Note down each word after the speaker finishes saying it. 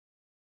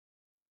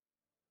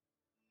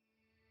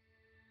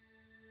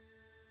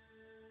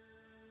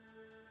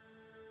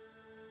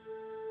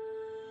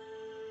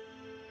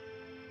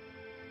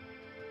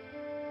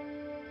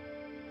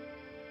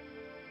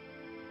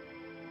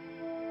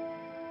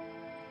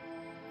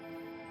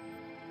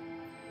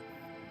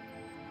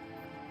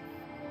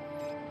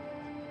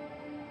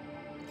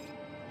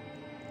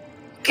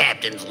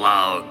captain's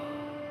log.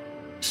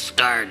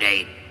 Star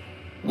date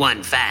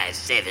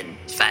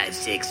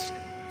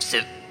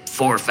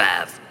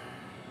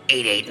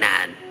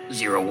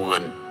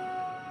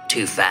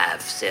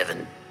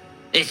 157564588901257.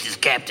 This is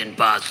Captain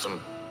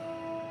Possum,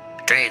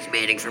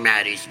 transmitting from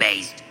outer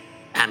space.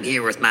 I'm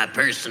here with my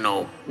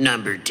personal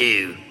number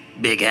 2,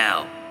 Big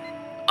Hal,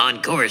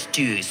 on course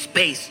to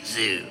Space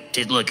Zoo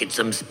to look at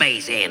some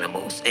space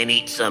animals and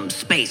eat some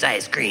space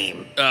ice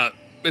cream.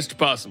 Mr.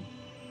 Possum,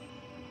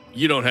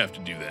 you don't have to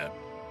do that.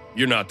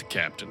 You're not the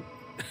captain.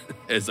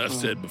 As I've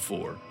said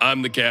before,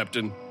 I'm the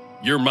captain.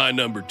 You're my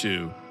number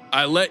 2.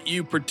 I let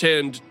you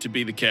pretend to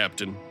be the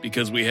captain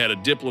because we had a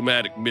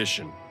diplomatic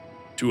mission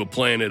to a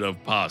planet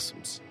of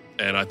possums.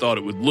 And I thought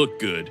it would look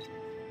good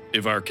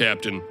if our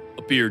captain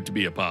appeared to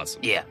be a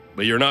possum. Yeah.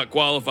 But you're not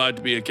qualified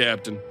to be a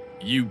captain.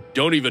 You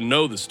don't even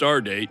know the star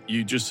date.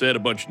 You just said a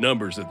bunch of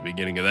numbers at the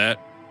beginning of that.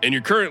 And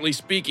you're currently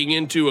speaking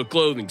into a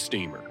clothing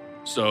steamer.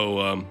 So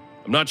I'm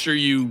not sure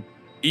you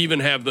even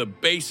have the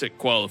basic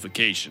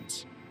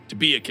qualifications to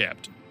be a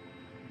captain.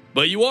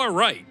 But you are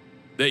right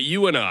that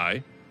you and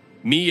I,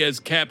 me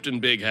as Captain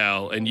Big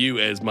Hal and you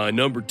as my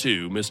number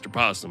 2, Mr.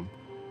 Possum,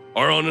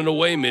 are on an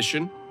away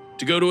mission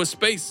to go to a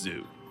space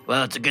zoo.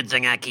 Well, it's a good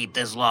thing I keep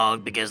this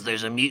log because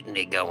there's a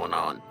mutiny going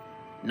on.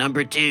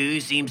 Number 2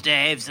 seems to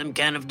have some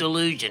kind of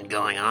delusion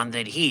going on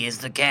that he is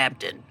the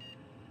captain.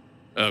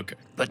 Okay.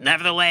 But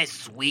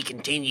nevertheless, we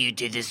continue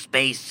to the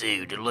space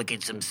zoo to look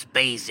at some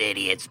space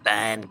idiots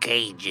behind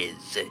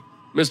cages.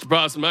 Mr.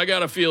 Possum, I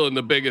got a feeling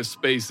the biggest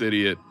space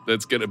idiot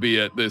that's going to be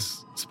at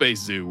this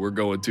space zoo we're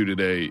going to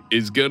today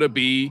is going to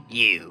be...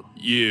 You.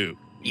 You.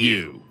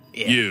 Yeah.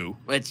 You.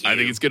 It's you. I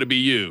think it's going to be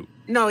you.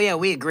 No, yeah,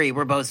 we agree.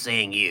 We're both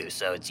saying you,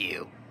 so it's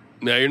you.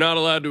 Now, you're not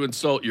allowed to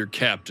insult your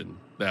captain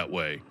that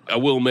way. I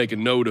will make a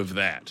note of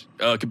that.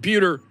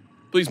 Computer,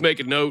 please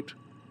make a note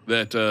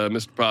that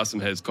Mr.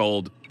 Possum has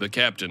called the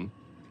captain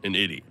an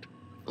idiot.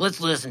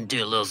 Let's listen to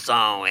a little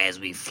song as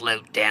we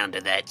float down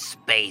to that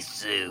space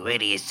zoo. What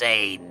do you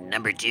say,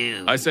 number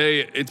 2? I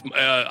say it's.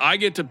 I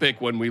get to pick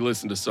when we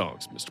listen to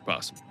songs, Mr.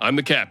 Possum. I'm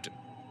the captain.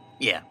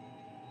 Yeah.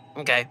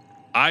 Okay.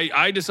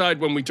 I decide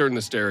when we turn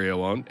the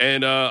stereo on,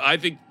 and I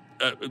think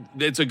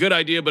it's a good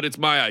idea, but it's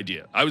my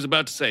idea. I was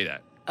about to say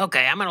that.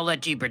 Okay, I'm gonna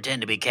let you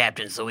pretend to be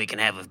captain so we can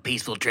have a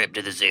peaceful trip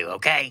to the zoo,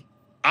 okay?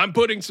 I'm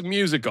putting some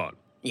music on.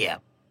 Yeah.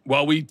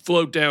 While we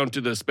float down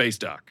to the space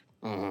dock.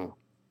 Mm-hmm.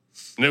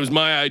 And it was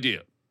my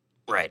idea.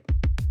 Right.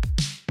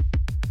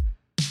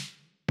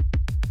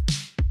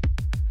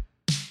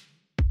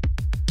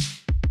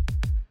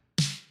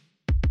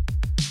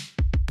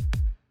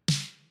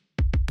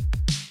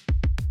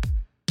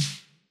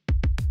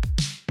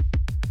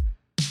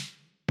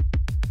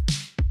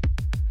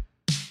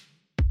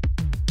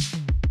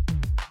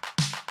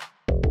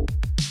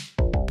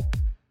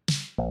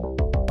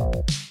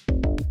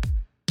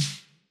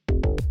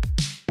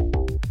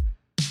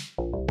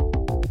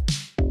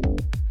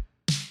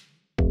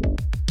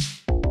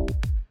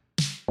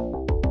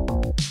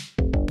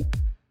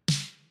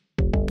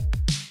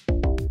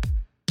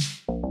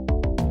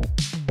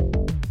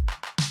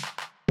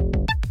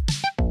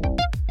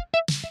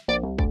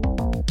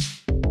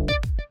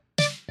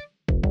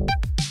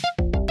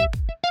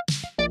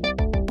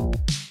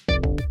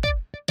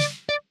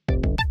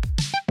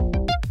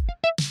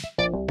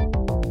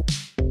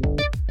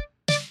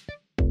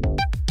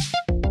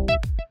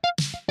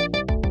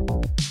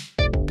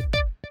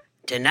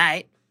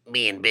 Tonight,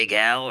 me and Big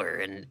Al are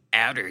in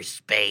outer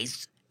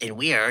space, and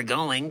we are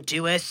going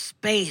to a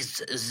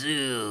space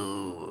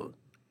zoo.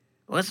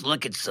 Let's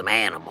look at some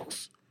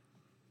animals.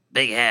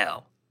 Big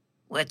Al,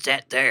 what's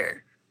that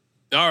there?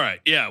 All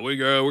right, yeah,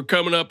 we're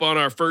coming up on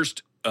our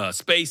first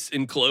space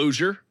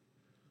enclosure,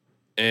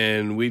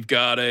 and we've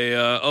got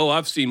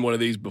I've seen one of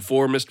these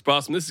before, Mr.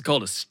 Possum. This is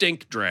called a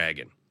stink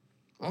dragon.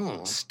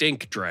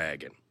 Stink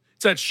dragon.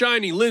 It's that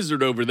shiny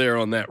lizard over there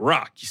on that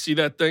rock. You see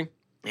that thing?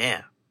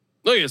 Yeah.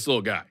 Look at this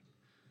little guy.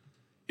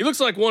 He looks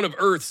like one of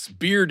Earth's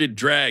bearded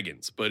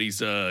dragons, but he's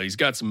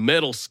got some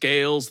metal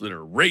scales that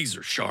are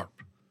razor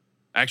sharp,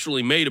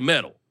 actually made of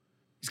metal.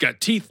 He's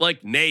got teeth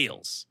like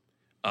nails,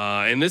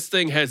 and this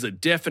thing has a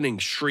deafening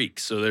shriek,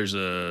 so there's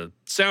a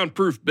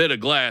soundproof bit of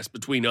glass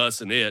between us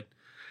and it.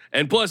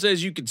 And plus,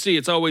 as you can see,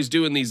 it's always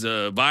doing these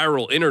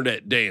viral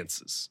internet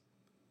dances.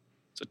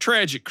 It's a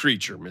tragic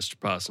creature, Mr.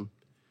 Possum.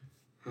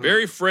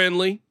 Very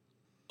friendly,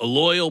 a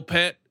loyal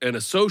pet, and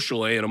a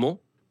social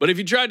animal. But if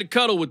you tried to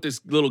cuddle with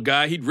this little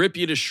guy, he'd rip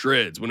you to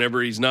shreds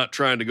whenever he's not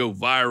trying to go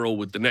viral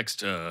with the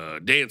next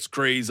dance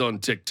craze on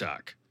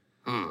TikTok.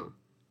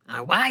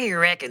 Now, why you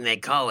reckon they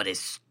call it a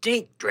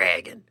stink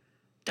dragon?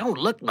 Don't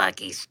look like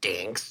he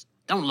stinks.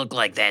 Don't look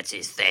like that's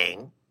his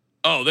thing.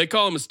 Oh, they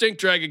call him a stink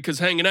dragon because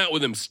hanging out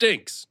with him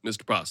stinks,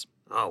 Mr. Possum.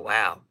 Oh,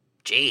 wow.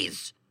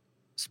 Jeez.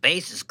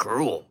 Space is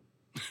cruel.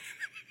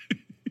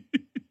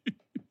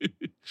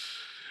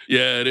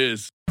 Yeah, it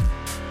is.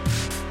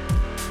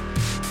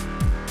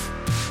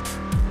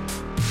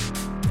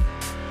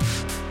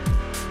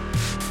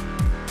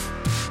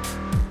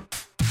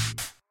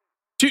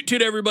 Toot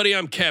toot, everybody.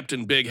 I'm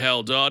Captain Big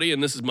Hal Dottie,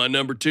 and this is my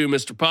number 2,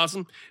 Mr.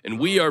 Possum,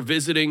 and we are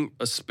visiting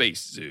a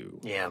space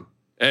zoo. Yeah.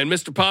 And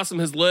Mr. Possum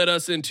has led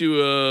us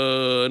into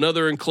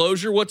another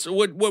enclosure. What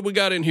we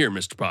got in here,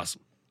 Mr.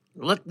 Possum?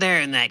 Look there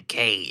in that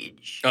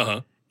cage.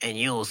 Uh-huh. And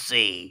you'll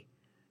see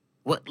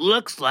what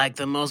looks like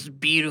the most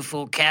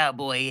beautiful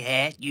cowboy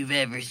hat you've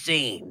ever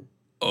seen.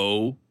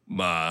 Oh,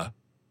 my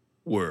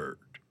word.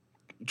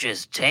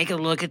 Just take a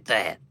look at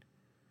that.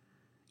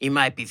 You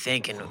might be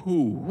thinking,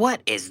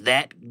 what is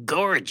that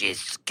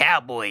gorgeous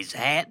cowboy's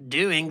hat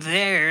doing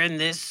there in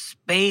this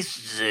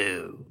space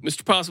zoo?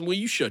 Mr. Possum, will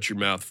you shut your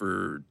mouth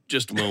for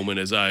just a moment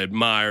as I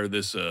admire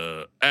this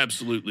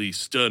absolutely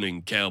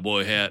stunning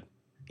cowboy hat?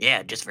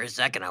 Yeah, just for a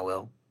second I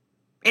will.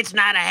 It's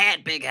not a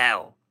hat, Big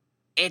Hal.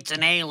 It's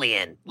an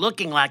alien.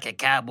 Looking like a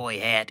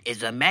cowboy hat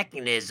is a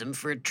mechanism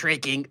for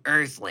tricking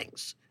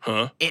Earthlings.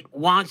 Huh? It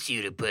wants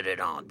you to put it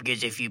on,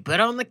 because if you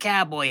put on the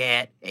cowboy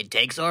hat, it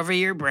takes over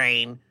your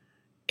brain,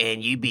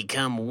 and you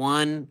become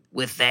one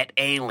with that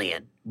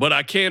alien. But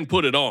I can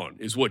put it on,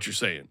 is what you're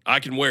saying. I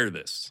can wear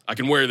this. I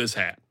can wear this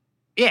hat.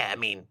 Yeah, I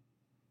mean,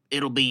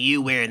 it'll be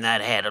you wearing that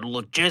hat. It'll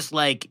look just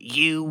like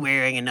you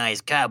wearing a nice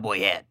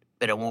cowboy hat,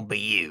 but it won't be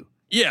you.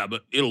 Yeah,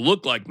 but it'll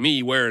look like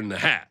me wearing the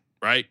hat,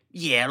 right?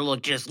 Yeah, it'll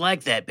look just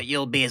like that, but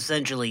you'll be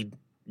essentially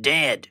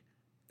dead.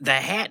 The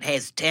hat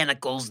has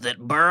tentacles that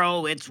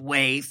burrow its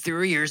way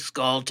through your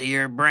skull to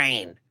your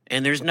brain,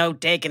 and there's no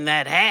taking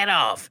that hat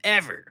off,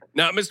 ever.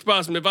 Now, Mr.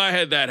 Possum, if I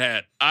had that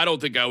hat, I don't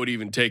think I would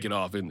even take it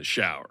off in the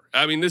shower.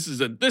 I mean, this is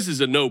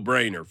a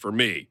no-brainer for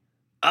me.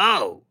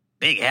 Oh,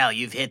 Big Hal,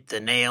 you've hit the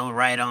nail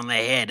right on the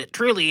head. It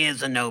truly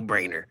is a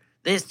no-brainer.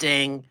 This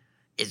thing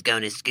is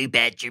going to scoop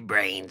at your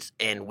brains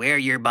and wear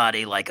your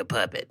body like a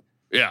puppet.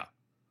 Yeah.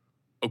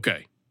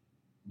 Okay.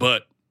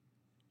 But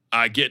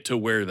I get to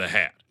wear the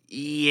hat.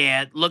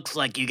 Yeah, it looks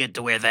like you get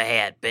to wear the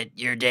hat, but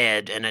you're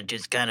dead, and it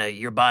just kind of,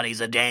 your body's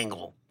a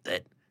dangle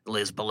that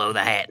lives below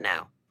the hat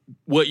now.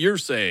 What you're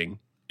saying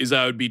is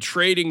I would be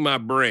trading my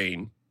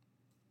brain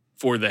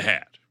for the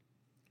hat.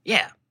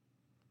 Yeah.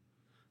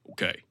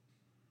 Okay.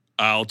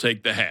 I'll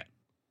take the hat.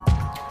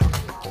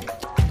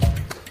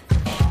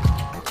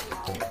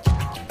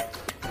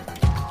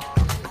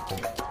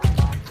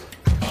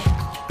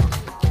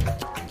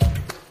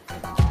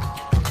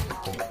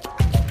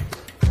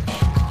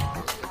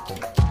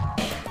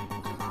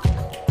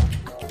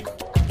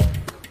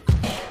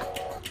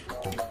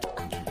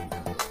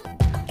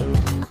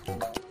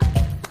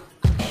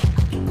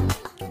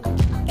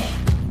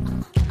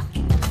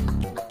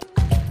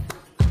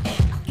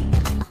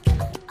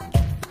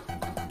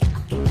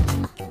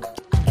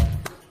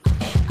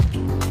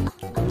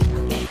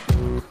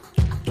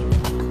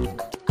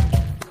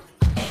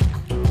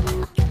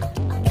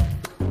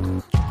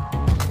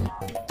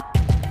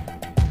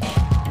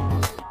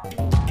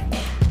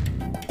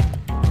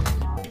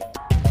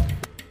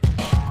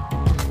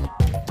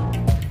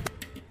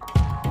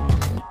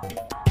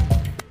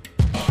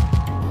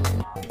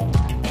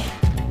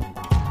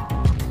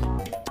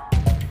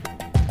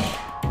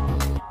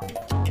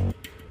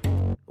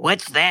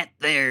 What's that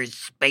there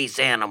space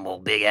animal,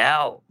 Big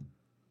Al?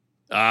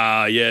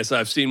 Ah, yes,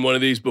 I've seen one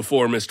of these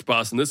before, Mr.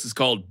 Possum. This is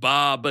called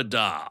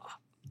Ba-Ba-Da.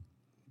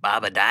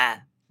 Ba-ba-da?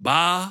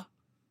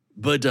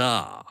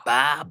 Ba-Ba-Da.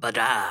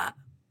 Ba-ba-da.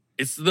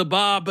 It's the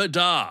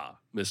Ba-Ba-Da,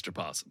 Mr.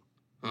 Possum.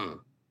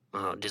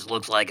 Oh, it just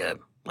looks like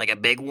a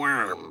big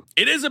worm.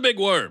 It is a big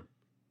worm,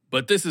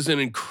 but this is an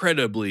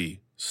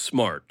incredibly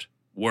smart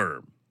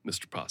worm,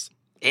 Mr. Possum.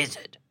 Is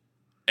it?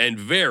 And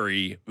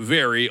very,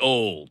 very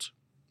old.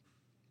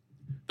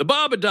 The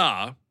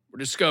Ba-Ba-Da were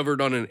discovered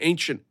on an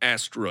ancient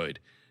asteroid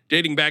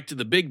dating back to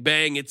the Big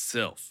Bang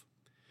itself.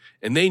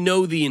 And they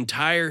know the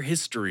entire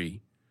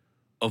history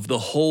of the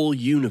whole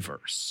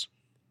universe.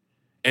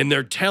 And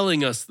they're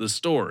telling us the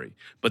story,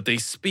 but they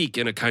speak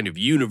in a kind of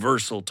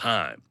universal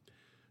time.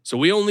 So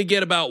we only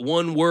get about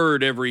one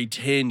word every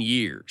 10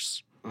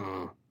 years.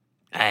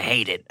 I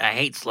hate it. I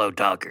hate slow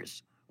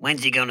talkers.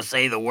 When's he gonna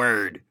say the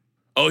word?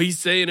 Oh, he's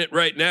saying it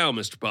right now,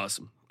 Mr.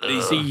 Possum.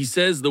 You see, he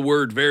says the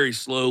word very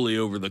slowly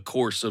over the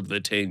course of the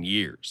 10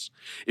 years.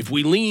 If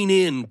we lean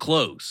in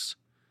close,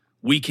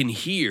 we can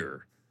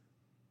hear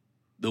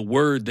the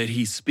word that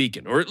he's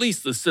speaking, or at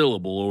least the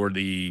syllable or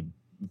the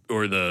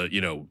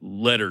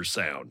letter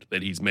sound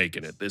that he's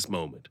making at this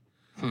moment.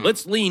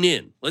 Let's lean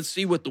in. Let's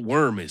see what the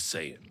worm is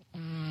saying.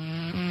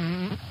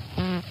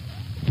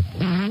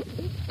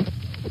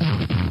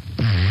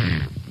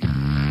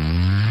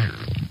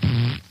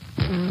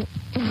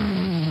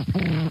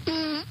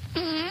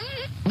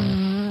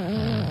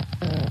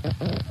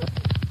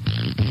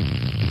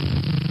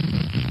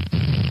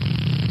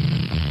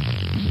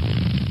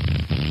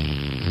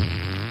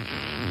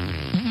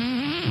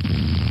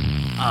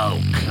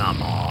 Oh,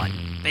 come on.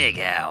 Big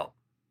Al.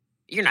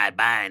 You're not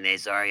buying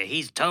this, are you?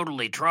 He's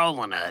totally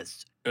trolling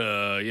us.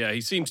 Yeah,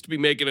 he seems to be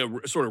making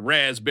a sort of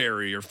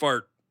raspberry or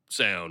fart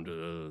sound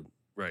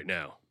right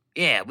now.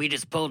 Yeah, we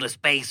just pulled a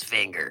space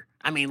finger.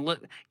 I mean,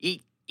 look, you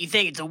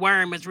think it's a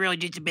worm, it's really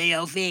just a big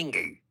old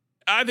finger.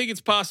 I think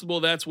it's possible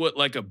that's what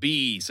like a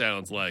bee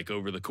sounds like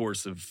over the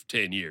course of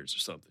 10 years or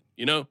something,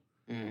 you know?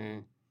 Mm-hmm.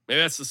 Maybe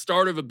that's the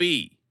start of a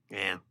bee.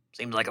 Yeah,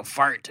 seems like a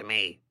fart to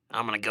me.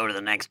 I'm gonna go to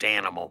the next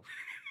animal.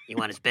 You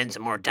want to spend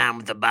some more time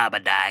with the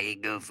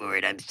Babadai? Go for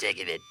it. I'm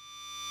sick of it.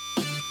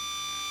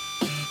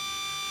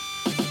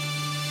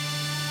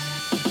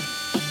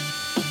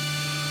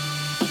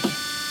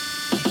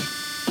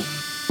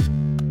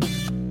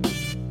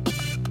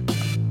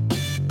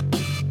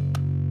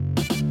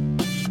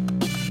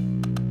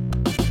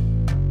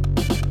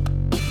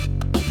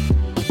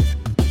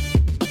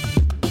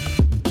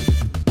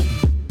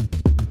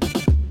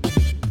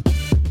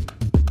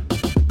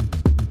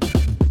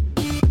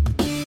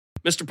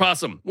 Mr.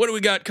 Possum, what do we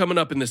got coming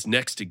up in this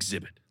next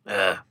exhibit?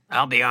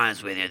 I'll be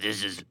honest with you.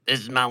 This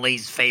is my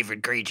least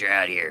favorite creature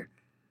out here.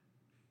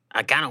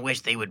 I kind of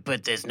wish they would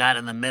put this not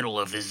in the middle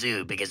of the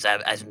zoo because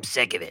I'm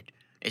sick of it.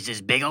 It's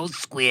this big old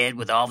squid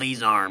with all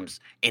these arms,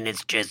 and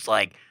it's just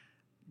like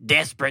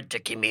desperate to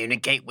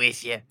communicate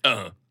with you.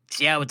 Uh-huh.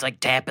 See how it's like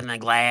tapping the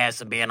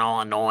glass and being all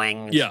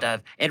annoying and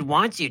stuff? It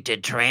wants you to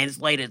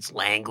translate its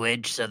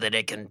language so that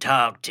it can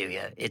talk to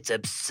you. It's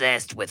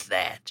obsessed with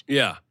that.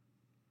 Yeah.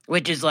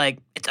 Which is like,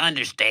 it's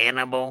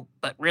understandable,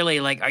 but really,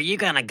 like, are you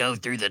going to go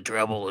through the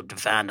trouble to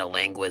find a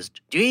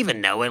linguist? Do you even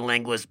know a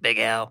linguist, Big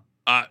Al?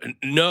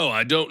 No,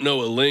 I don't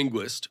know a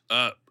linguist.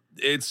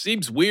 It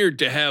seems weird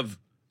to have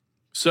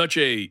such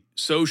a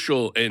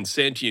social and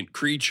sentient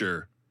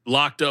creature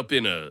locked up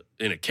in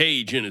a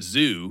cage in a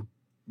zoo,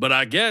 but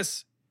I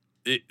guess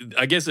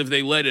if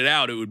they let it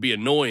out, it would be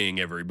annoying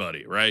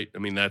everybody, right? I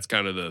mean, that's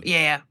kind of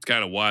it's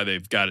kind of why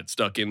they've got it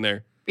stuck in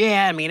there.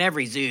 Yeah, I mean,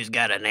 every zoo's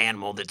got an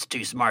animal that's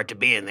too smart to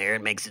be in there.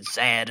 It makes it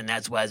sad, and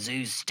that's why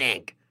zoos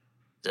stink.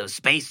 So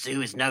Space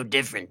Zoo is no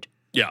different.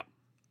 Yeah.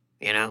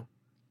 You know?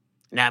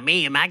 Now,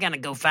 me, am I going to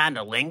go find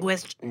a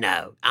linguist?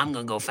 No, I'm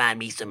going to go find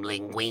me some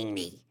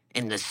linguini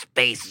in the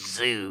Space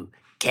Zoo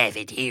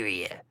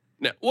cafeteria.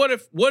 Now, what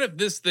if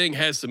this thing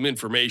has some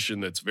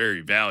information that's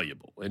very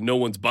valuable, and no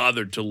one's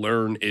bothered to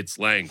learn its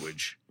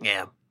language?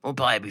 Yeah, we'll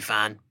probably be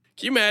fine.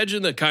 Can you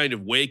imagine the kind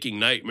of waking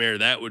nightmare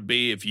that would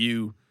be if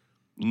you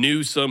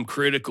knew some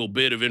critical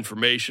bit of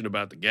information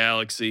about the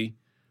galaxy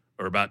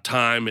or about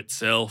time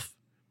itself,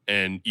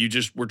 and you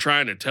just were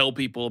trying to tell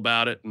people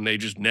about it, and they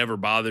just never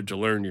bothered to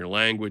learn your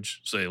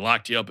language, so they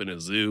locked you up in a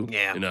zoo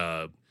and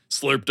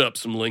slurped up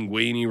some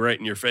linguini right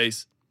in your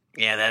face?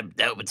 Yeah,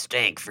 that would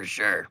stink for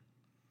sure.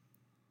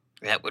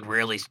 That would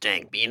really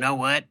stink. But you know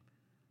what?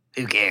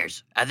 Who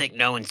cares? I think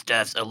knowing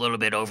stuff's a little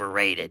bit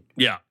overrated.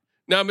 Yeah.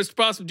 Now, Mr.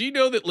 Possum, do you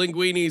know that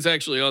linguini is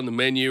actually on the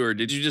menu, or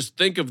did you just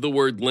think of the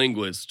word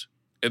linguist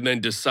and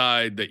then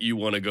decide that you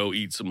want to go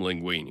eat some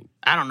linguini?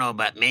 I don't know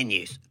about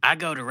menus. I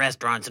go to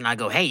restaurants and I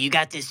go, hey, you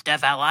got this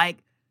stuff I like?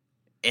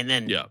 And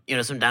then,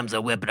 sometimes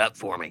they'll whip it up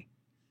for me.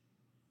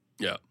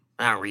 Yeah.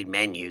 I don't read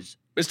menus.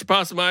 Mr.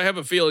 Possum, I have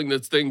a feeling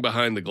this thing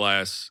behind the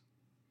glass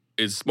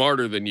is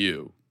smarter than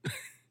you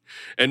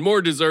and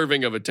more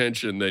deserving of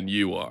attention than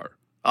you are.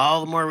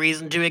 All the more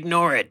reason to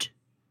ignore it.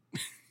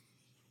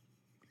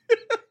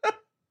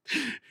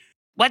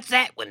 What's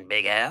that one,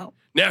 Big Al?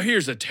 Now,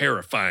 here's a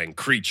terrifying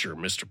creature,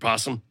 Mr.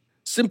 Possum,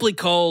 simply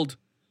called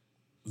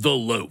the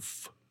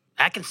loaf.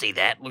 I can see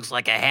that. Looks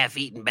like a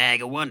half-eaten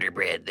bag of Wonder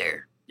Bread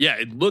there. Yeah,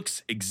 it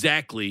looks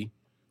exactly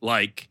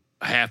like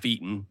a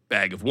half-eaten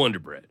bag of Wonder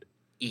Bread.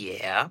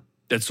 Yeah.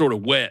 That's sort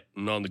of wet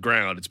and on the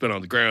ground. It's been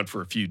on the ground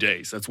for a few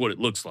days. That's what it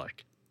looks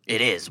like.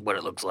 It is what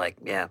it looks like,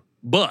 yeah.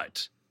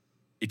 But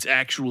it's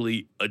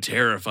actually a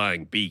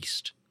terrifying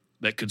beast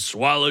that could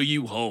swallow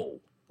you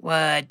whole.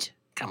 What?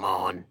 Come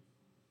on.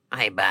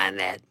 I ain't buying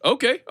that.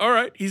 Okay, all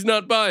right. He's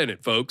not buying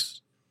it,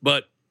 folks.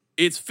 But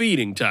it's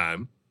feeding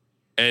time.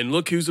 And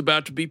look who's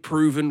about to be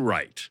proven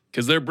right.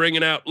 Because they're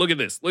bringing out, look at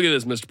this,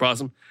 Mr.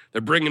 Possum.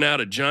 They're bringing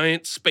out a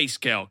giant space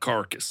cow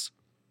carcass.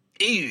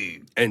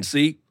 Ew. And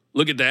see,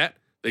 look at that.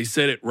 They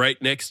set it right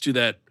next to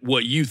that,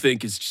 what you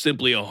think is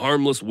simply a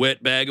harmless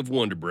wet bag of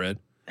Wonder Bread.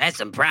 That's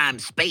some prime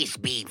space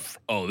beef.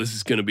 Oh, this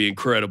is going to be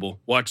incredible.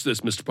 Watch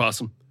this, Mr.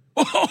 Possum.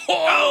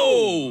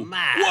 Oh,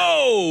 my.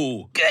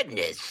 Whoa!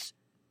 Goodness.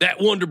 That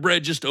Wonder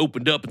Bread just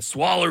opened up and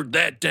swallowed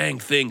that dang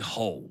thing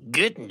whole.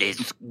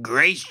 Goodness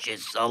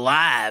gracious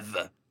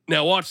alive.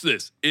 Now watch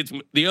this.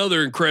 The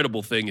other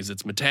incredible thing is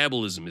its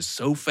metabolism is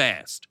so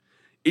fast,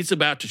 it's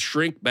about to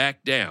shrink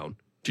back down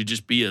to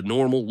just be a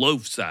normal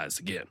loaf size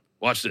again.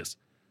 Watch this.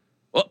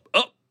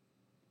 Up.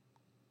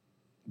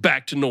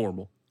 Back to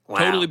normal. Wow.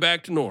 Totally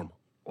back to normal.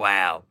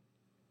 Wow.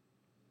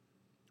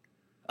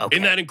 Okay.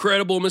 Isn't that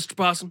incredible, Mr.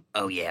 Possum?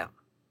 Oh, yeah.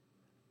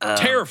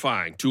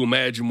 Terrifying to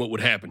imagine what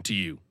would happen to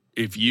you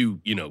if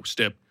you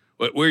step.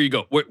 Where you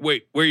go? Where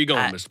are you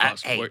going, Mr.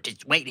 Possum? Hey,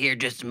 just wait here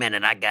just a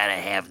minute. I gotta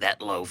have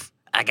that loaf.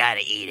 I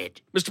gotta eat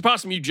it. Mr.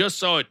 Possum, you just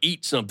saw it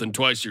eat something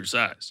twice your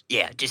size.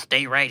 Yeah, just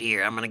stay right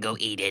here. I'm gonna go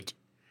eat it.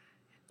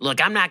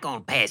 Look, I'm not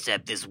gonna pass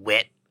up this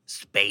wet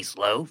space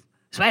loaf,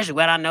 especially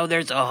when I know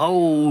there's a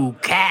whole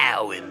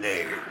cow in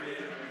there.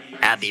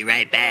 I'll be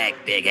right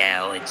back, Big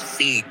Al. It's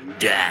feeding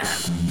time.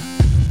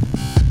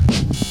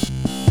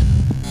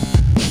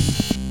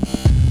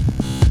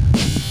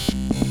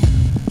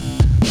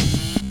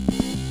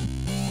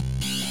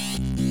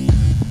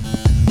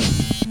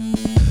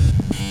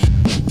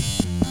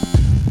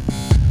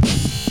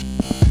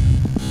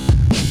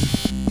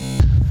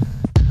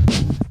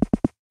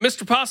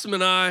 Possum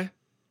and I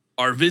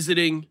are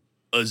visiting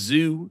a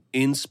zoo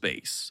in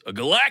space, a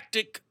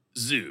galactic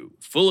zoo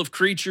full of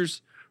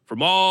creatures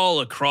from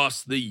all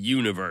across the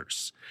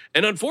universe.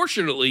 And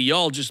unfortunately,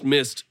 y'all just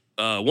missed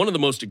one of the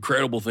most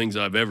incredible things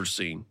I've ever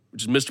seen,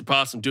 which is Mr.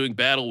 Possum doing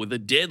battle with a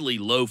deadly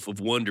loaf of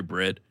Wonder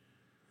Bread.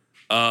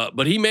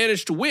 But he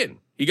managed to win.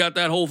 He got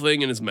that whole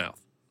thing in his mouth.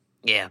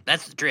 Yeah,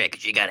 that's the trick,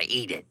 is you gotta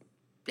eat it.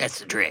 That's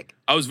the trick.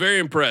 I was very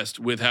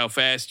impressed with how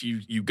fast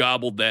you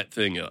gobbled that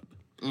thing up.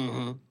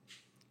 Mm-hmm.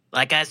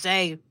 Like I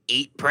say,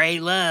 eat, pray,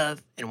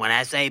 love. And when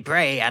I say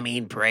pray, I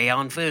mean pray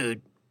on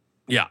food.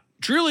 Yeah,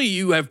 truly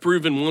you have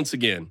proven once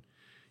again,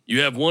 you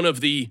have one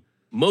of the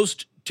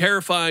most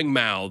terrifying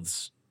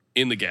mouths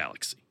in the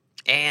galaxy.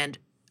 And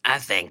I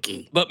thank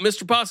you. But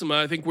Mr. Possum,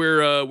 I think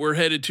we're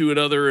headed to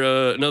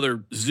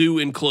another zoo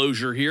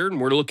enclosure here,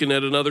 and we're looking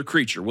at another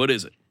creature. What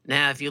is it?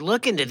 Now, if you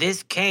look into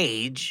this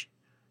cage,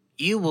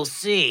 you will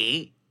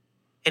see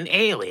an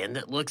alien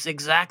that looks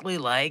exactly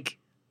like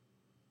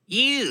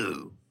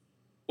you.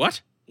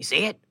 What? You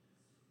see it?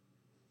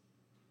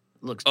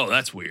 Looks. Oh,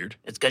 that's weird.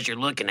 It's because you're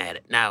looking at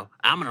it. Now,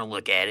 I'm going to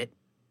look at it.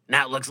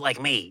 Now it looks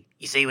like me.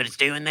 You see what it's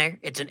doing there?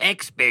 It's an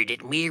expert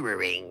at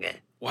mirroring.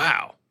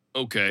 Wow.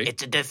 Okay.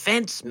 It's a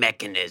defense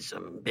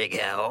mechanism, Big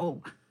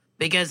Al.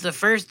 Because the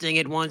first thing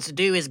it wants to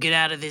do is get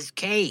out of this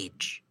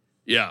cage.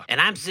 Yeah.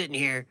 And I'm sitting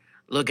here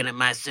looking at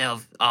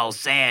myself all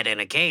sad in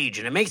a cage,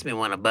 and it makes me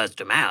want to bust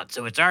him out.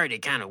 So it's already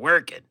kind of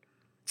working.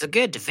 It's a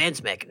good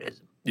defense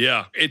mechanism.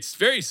 Yeah. It's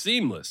very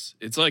seamless.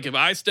 It's like if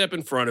I step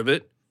in front of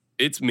it,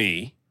 it's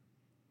me.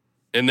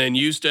 And then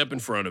you step in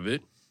front of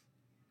it,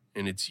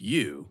 and it's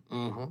you.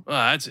 Mm-hmm. Oh,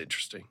 that's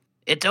interesting.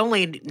 Its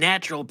only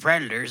natural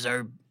predators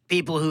are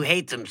people who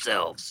hate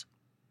themselves.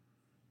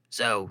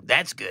 So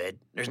that's good.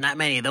 There's not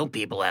many of those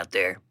people out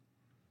there.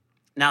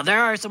 Now, there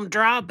are some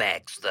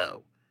drawbacks,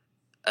 though,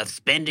 of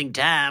spending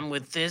time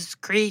with this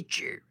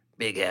creature,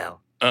 Big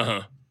Al.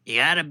 Uh-huh. You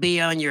gotta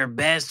be on your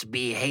best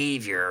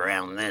behavior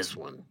around this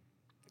one.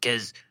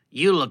 Because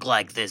you look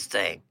like this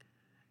thing.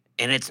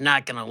 And it's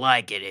not gonna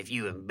like it if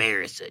you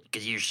embarrass it.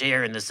 Because you're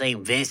sharing the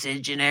same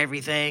visage and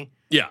everything.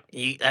 Yeah.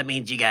 That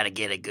means you gotta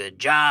get a good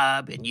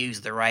job and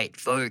use the right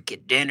fork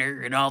at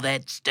dinner and all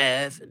that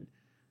stuff. And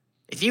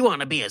if you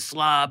want to be a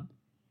slob,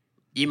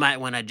 you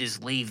might want to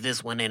just leave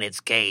this one in its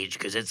cage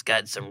because it's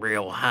got some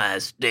real high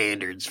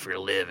standards for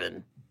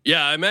living.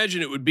 Yeah, I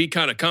imagine it would be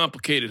kind of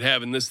complicated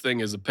having this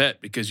thing as a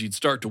pet because you'd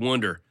start to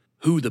wonder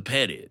who the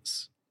pet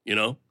is, you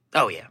know?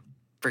 Oh, yeah,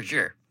 for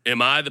sure. Am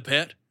I the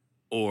pet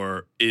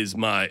or is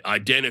my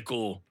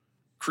identical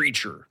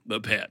creature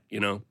the pet, you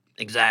know?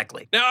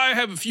 Exactly. Now, I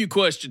have a few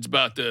questions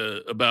about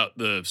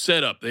the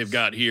setup they've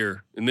got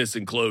here in this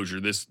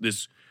enclosure, this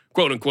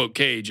quote-unquote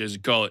cage, as you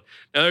call it.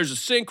 Now, there's a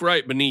sink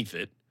right beneath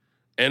it,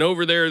 and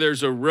over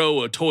there's a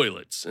row of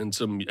toilets and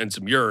some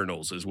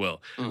urinals as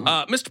well.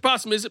 Mm-hmm. Mr.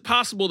 Possum, is it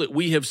possible that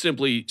we have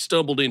simply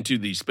stumbled into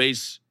the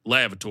space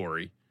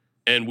lavatory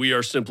and we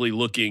are simply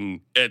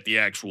looking at the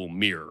actual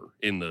mirror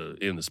in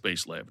the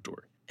space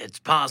lavatory? It's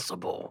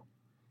possible,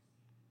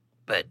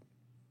 but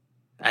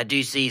I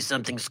do see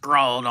something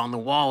scrawled on the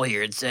wall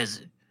here. It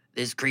says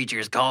this creature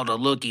is called a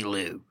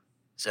looky-loo.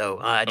 So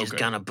I just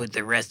kind of put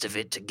the rest of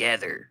it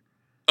together.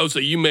 Oh, so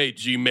you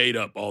made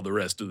up all the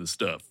rest of the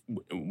stuff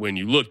when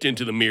you looked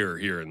into the mirror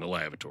here in the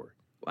lavatory.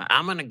 Well,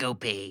 I'm gonna go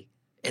pee,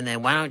 and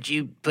then why don't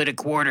you put a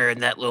quarter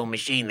in that little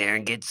machine there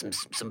and get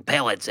some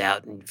pellets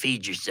out and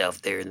feed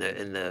yourself there in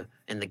the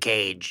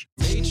cage.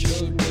 It's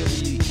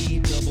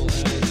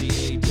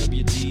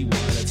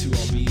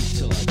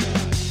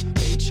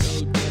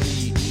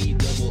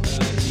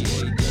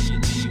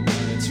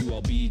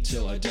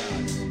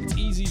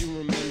easy to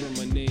remember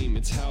my name.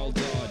 It's Hal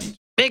Dottie.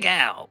 Big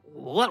Al,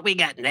 what we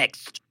got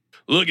next?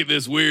 Look at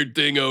this weird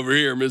thing over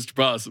here, Mr.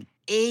 Possum.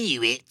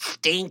 Ew, it's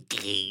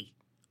stinky.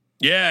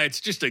 Yeah, it's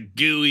just a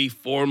gooey,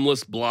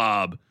 formless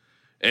blob,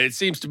 and it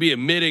seems to be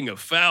emitting a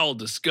foul,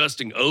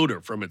 disgusting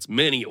odor from its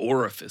many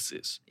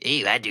orifices.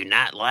 Ew, I do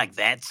not like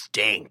that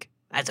stink.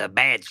 That's a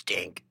bad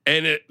stink.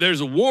 And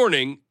there's a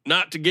warning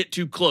not to get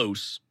too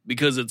close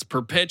because it's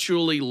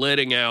perpetually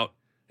letting out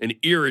an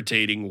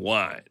irritating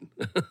whine.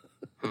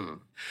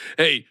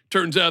 Hey,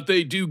 turns out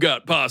they do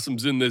got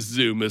possums in this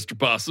zoo, Mr.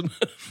 Possum.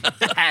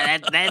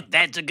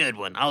 That's a good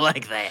one. I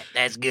like that.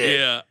 That's good.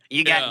 Yeah.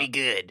 You got me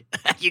good.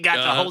 You got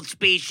the whole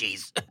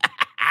species.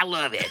 I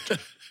love it.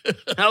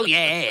 Oh,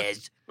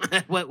 yes.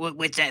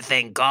 What's that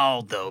thing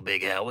called, though,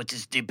 Big Al? What's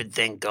this stupid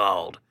thing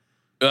called?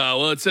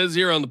 Well, it says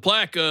here on the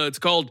plaque, it's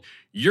called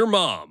Your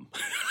Mom.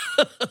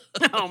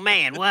 Oh,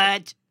 man,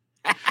 what?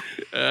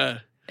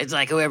 It's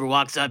like whoever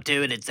walks up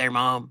to it, it's their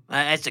mom.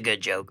 That's a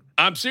good joke.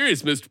 I'm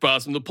serious, Mr.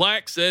 Possum. The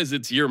plaque says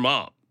it's your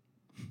mom.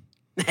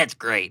 That's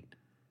great.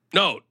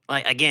 No.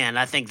 Like, again,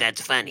 I think that's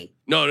funny.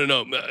 No,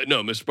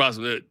 Mr.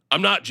 Possum.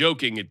 I'm not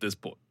joking at this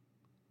point.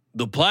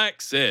 The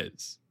plaque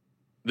says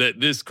that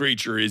this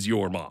creature is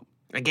your mom.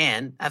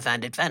 Again, I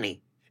find it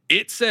funny.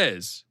 It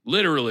says,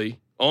 literally,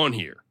 on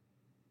here,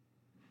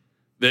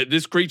 that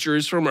this creature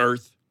is from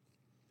Earth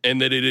and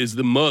that it is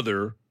the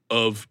mother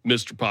of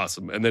Mr.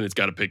 Possum. And then it's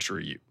got a picture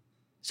of you.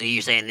 So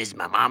you're saying this is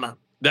my mama?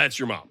 That's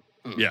your mom.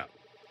 Yeah.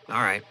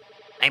 All right.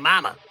 Hey,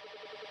 mama,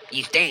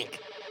 you stink.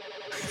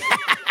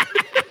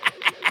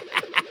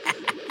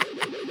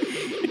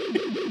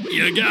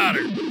 You got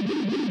her.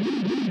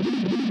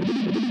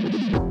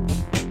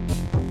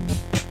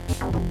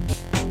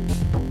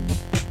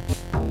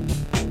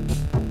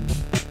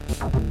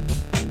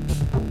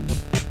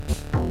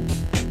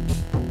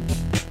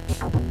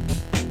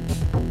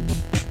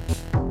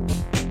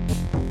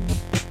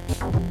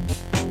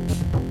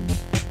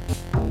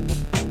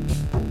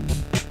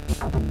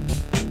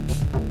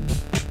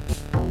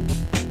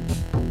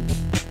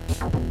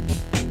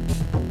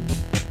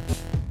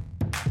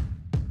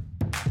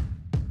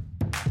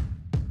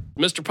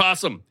 Mr.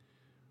 Possum,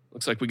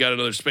 looks like we got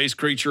another space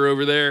creature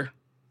over there.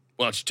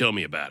 Why don't you tell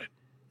me about it?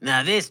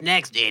 Now, this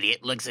next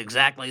idiot looks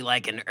exactly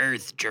like an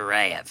Earth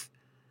giraffe.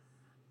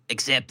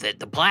 Except that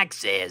the plaque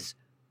says,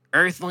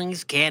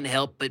 Earthlings can't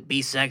help but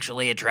be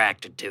sexually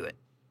attracted to it.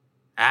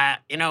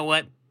 You know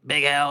what,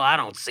 Big Al, I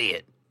don't see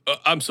it.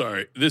 I'm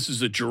sorry. This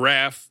is a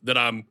giraffe that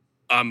I'm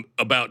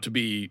about to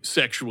be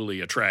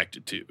sexually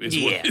attracted to.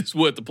 Is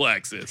what the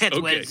plaque says. That's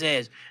what it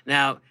says.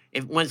 Now,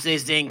 if once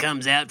this thing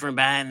comes out from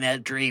behind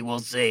that tree, we'll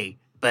see.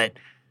 But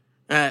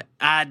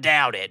I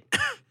doubt it.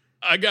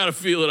 I got a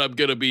feeling I'm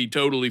going to be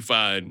totally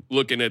fine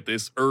looking at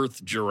this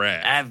Earth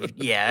giraffe.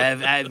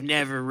 I've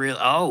never really...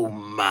 Oh,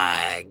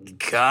 my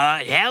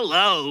God.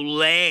 Hello,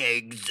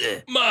 legs.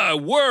 My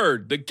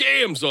word, the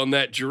gams on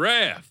that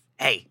giraffe.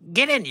 Hey,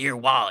 get into your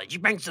wallet. You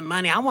bring some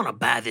money. I want to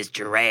buy this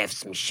giraffe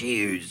some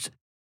shoes.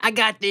 I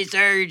got this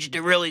urge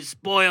to really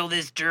spoil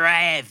this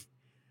giraffe.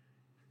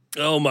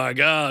 Oh, my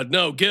God.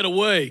 No, get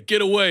away.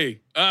 Get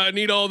away. I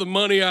need all the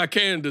money I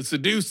can to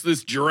seduce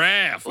this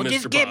giraffe, well, Mr.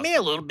 just give me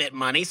a little bit of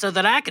money so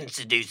that I can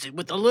seduce it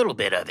with a little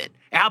bit of it.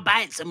 I'll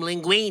buy it some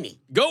linguine.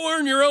 Go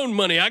earn your own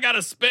money. I got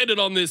to spend it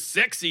on this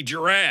sexy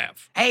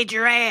giraffe. Hey,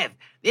 giraffe,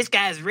 this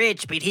guy's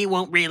rich, but he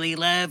won't really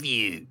love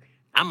you.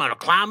 I'm going to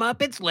climb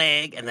up its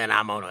leg, and then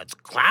I'm going to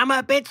climb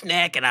up its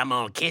neck, and I'm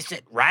going to kiss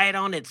it right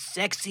on its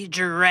sexy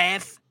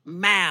giraffe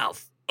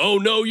mouth. Oh,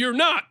 no, you're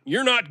not.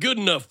 You're not good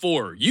enough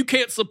for her. You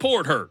can't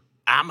support her.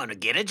 I'm going to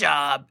get a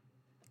job,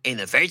 and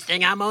the first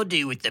thing I'm going to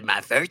do with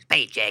my first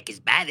paycheck is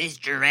buy this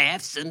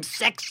giraffe some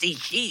sexy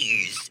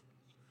shoes.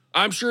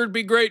 I'm sure it'd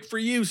be great for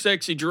you,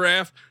 sexy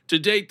giraffe, to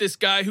date this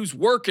guy who's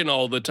working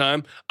all the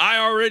time. I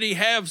already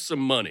have some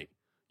money.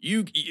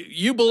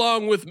 You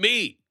belong with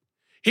me.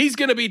 He's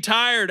going to be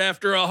tired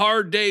after a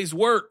hard day's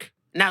work.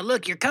 Now,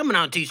 look, you're coming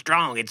on too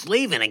strong. It's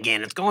leaving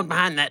again. It's going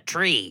behind that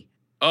tree.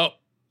 Oh,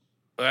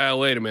 well,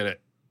 wait a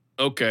minute.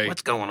 Okay.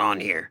 What's going on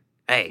here?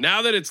 Hey.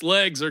 Now that its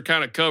legs are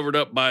kind of covered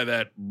up by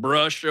that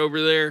brush over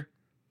there,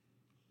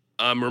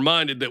 I'm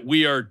reminded that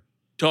we are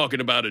talking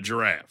about a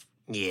giraffe.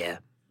 Yeah.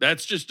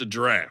 That's just a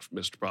giraffe,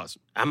 Mr.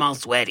 Possum. I'm all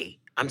sweaty.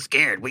 I'm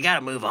scared. We got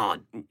to move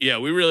on. Yeah,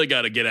 we really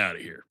got to get out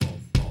of here.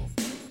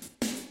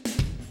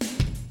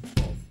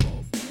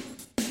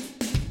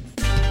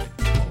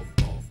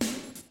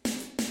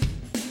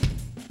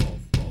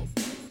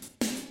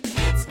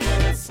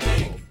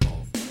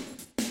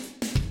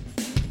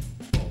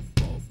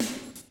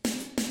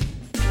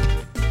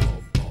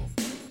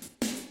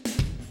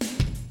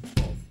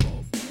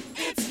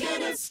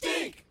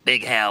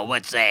 Big Hal,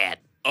 what's that?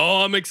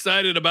 Oh, I'm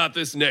excited about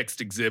this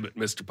next exhibit,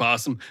 Mr.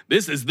 Possum.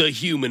 This is the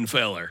human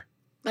feller.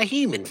 The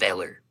human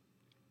feller?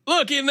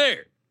 Look in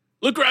there.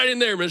 Look right in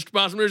there, Mr.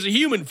 Possum. There's a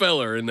human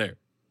feller in there.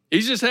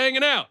 He's just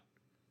hanging out.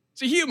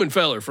 It's a human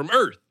feller from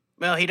Earth.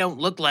 Well, he don't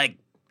look like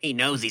he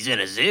knows he's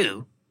in a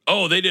zoo.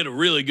 Oh, they did a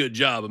really good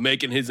job of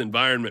making his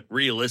environment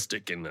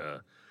realistic and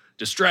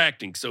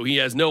distracting, so he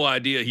has no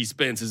idea he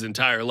spends his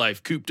entire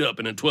life cooped up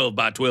in a 12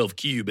 by 12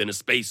 cube in a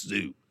space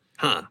zoo.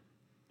 Huh.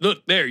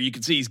 Look there, you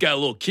can see he's got a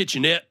little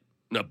kitchenette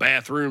and a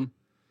bathroom.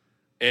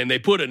 And they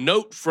put a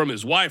note from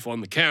his wife on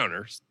the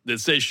counter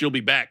that says she'll be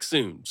back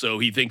soon. So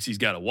he thinks he's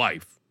got a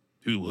wife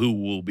who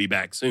will be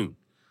back soon.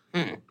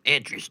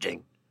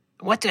 Interesting.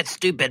 What's that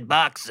stupid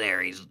box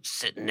there he's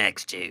sitting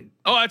next to?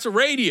 Oh, that's a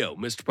radio,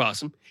 Mr.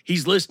 Possum.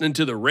 He's listening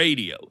to the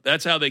radio.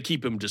 That's how they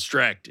keep him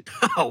distracted.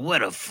 Oh,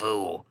 what a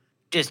fool.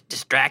 Just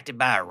distracted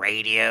by a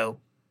radio?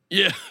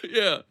 Yeah.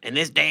 In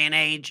this day and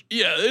age?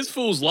 Yeah, this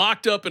fool's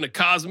locked up in a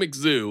cosmic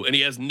zoo, and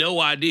he has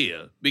no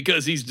idea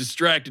because he's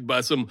distracted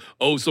by some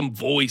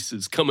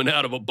voices coming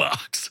out of a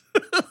box.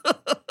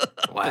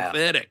 Wow.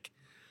 Pathetic.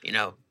 You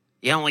know,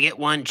 you only get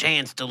one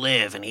chance to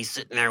live, and he's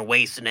sitting there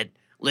wasting it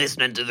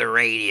listening to the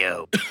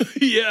radio.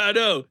 Yeah, I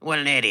know. What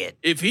an idiot.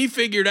 If he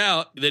figured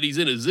out that he's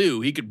in a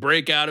zoo, he could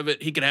break out of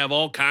it. He could have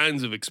all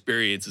kinds of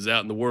experiences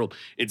out in the world.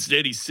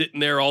 Instead, he's sitting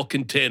there all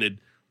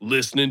contented,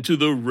 listening to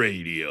the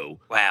radio.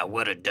 Wow,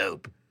 what a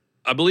dope.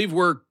 I believe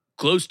we're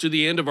close to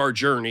the end of our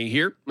journey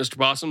here. Mr.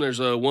 Possum, there's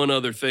one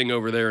other thing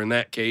over there in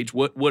that cage.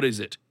 What is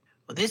it?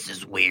 Well, this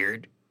is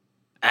weird.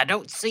 I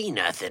don't see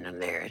nothing in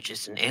there. It's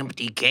just an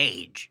empty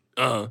cage.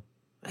 Uh-huh.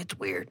 That's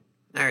weird.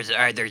 There's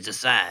a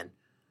sign.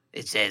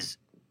 It says,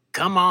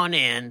 "Come on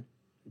in,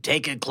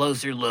 take a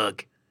closer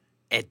look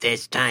at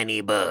this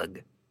tiny bug."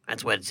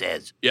 That's what it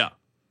says. Yeah.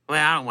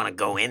 Well, I don't want to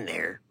go in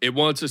there. It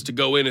wants us to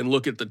go in and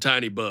look at the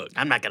tiny bug.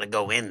 I'm not going to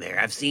go in there.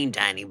 I've seen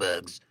tiny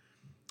bugs.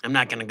 I'm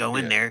not going to go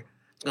in there.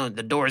 The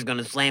door's going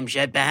to slam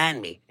shut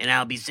behind me, and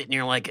I'll be sitting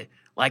here like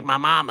my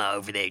mama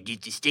over there,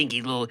 just a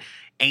stinky little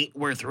ain't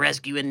worth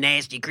rescuing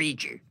nasty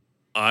creature.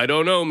 I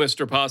don't know,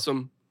 Mr.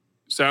 Possum.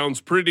 Sounds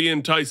pretty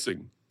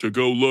enticing to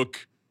go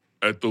look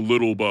at the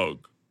little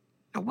bug.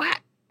 What?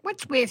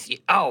 What's with you?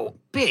 Oh,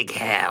 Big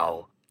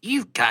Hal,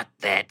 you've got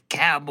that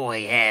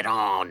cowboy hat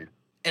on.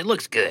 It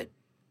looks good,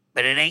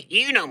 but it ain't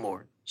you no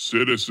more.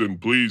 Citizen,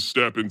 please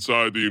step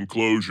inside the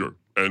enclosure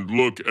and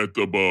look at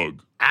the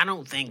bug. I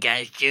don't think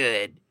I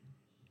should.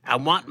 I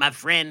want my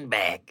friend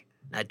back.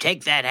 Now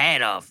take that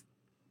hat off.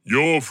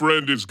 Your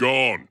friend is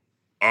gone.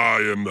 I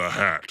am the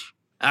hat.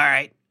 All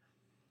right.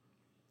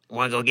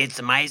 Want to go get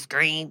some ice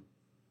cream?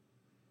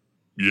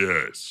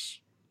 Yes.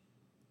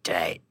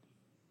 Tight.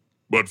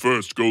 But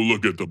first, go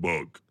look at the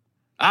bug.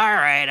 All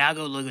right, I'll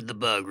go look at the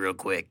bug real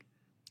quick.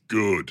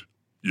 Good.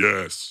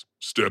 Yes.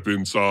 Step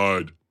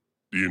inside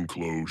the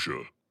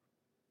enclosure.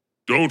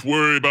 Don't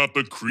worry about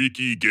the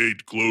creaky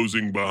gate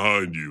closing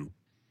behind you.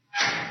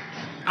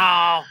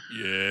 Oh,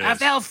 Yes. I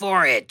fell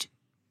for it.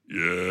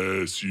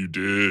 Yes, you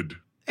did.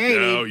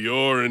 Now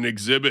you're an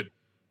exhibit.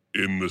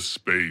 In the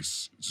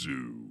space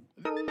zoo.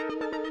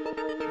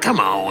 Come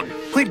on,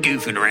 quit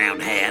goofing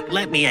around, Hat.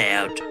 Let me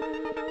out.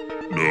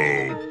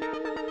 No.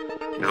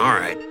 All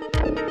right.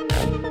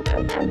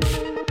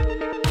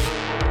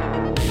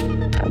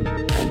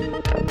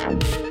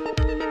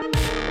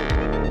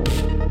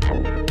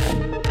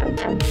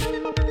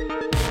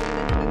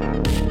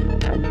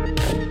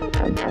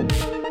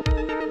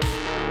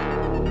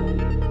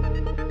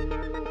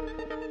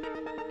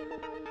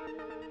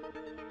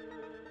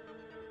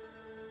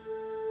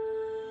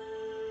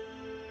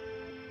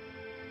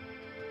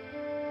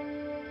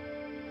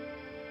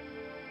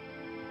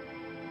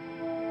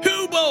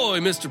 Boy,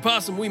 Mr.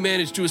 Possum, we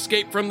managed to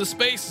escape from the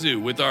space zoo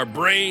with our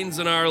brains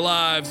and our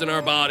lives and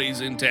our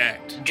bodies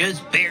intact.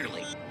 Just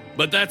barely.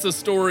 But that's a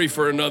story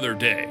for another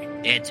day.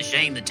 It's a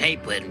shame the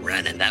tape wasn't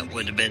running. That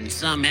would have been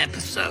some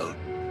episode.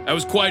 That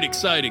was quite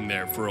exciting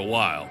there for a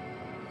while.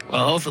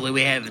 Well, hopefully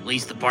we have at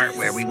least the part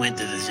where we went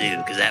to the zoo,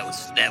 because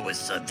that was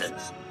something.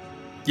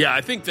 Yeah,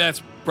 I think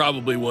that's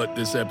probably what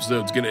this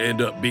episode's going to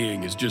end up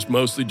being, is just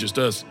mostly just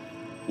us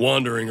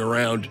wandering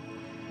around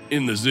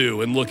in the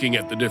zoo and looking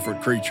at the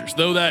different creatures.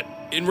 Though that,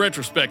 in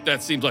retrospect,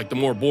 that seems like the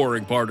more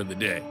boring part of the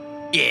day.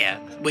 Yeah,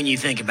 when you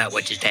think about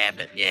what just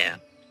happened, yeah.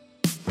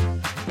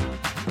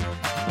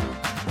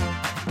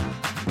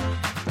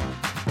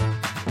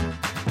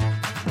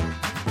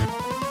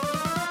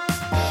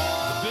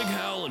 The Big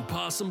Hal and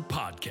Possum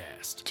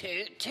Podcast.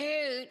 Toot,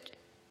 toot.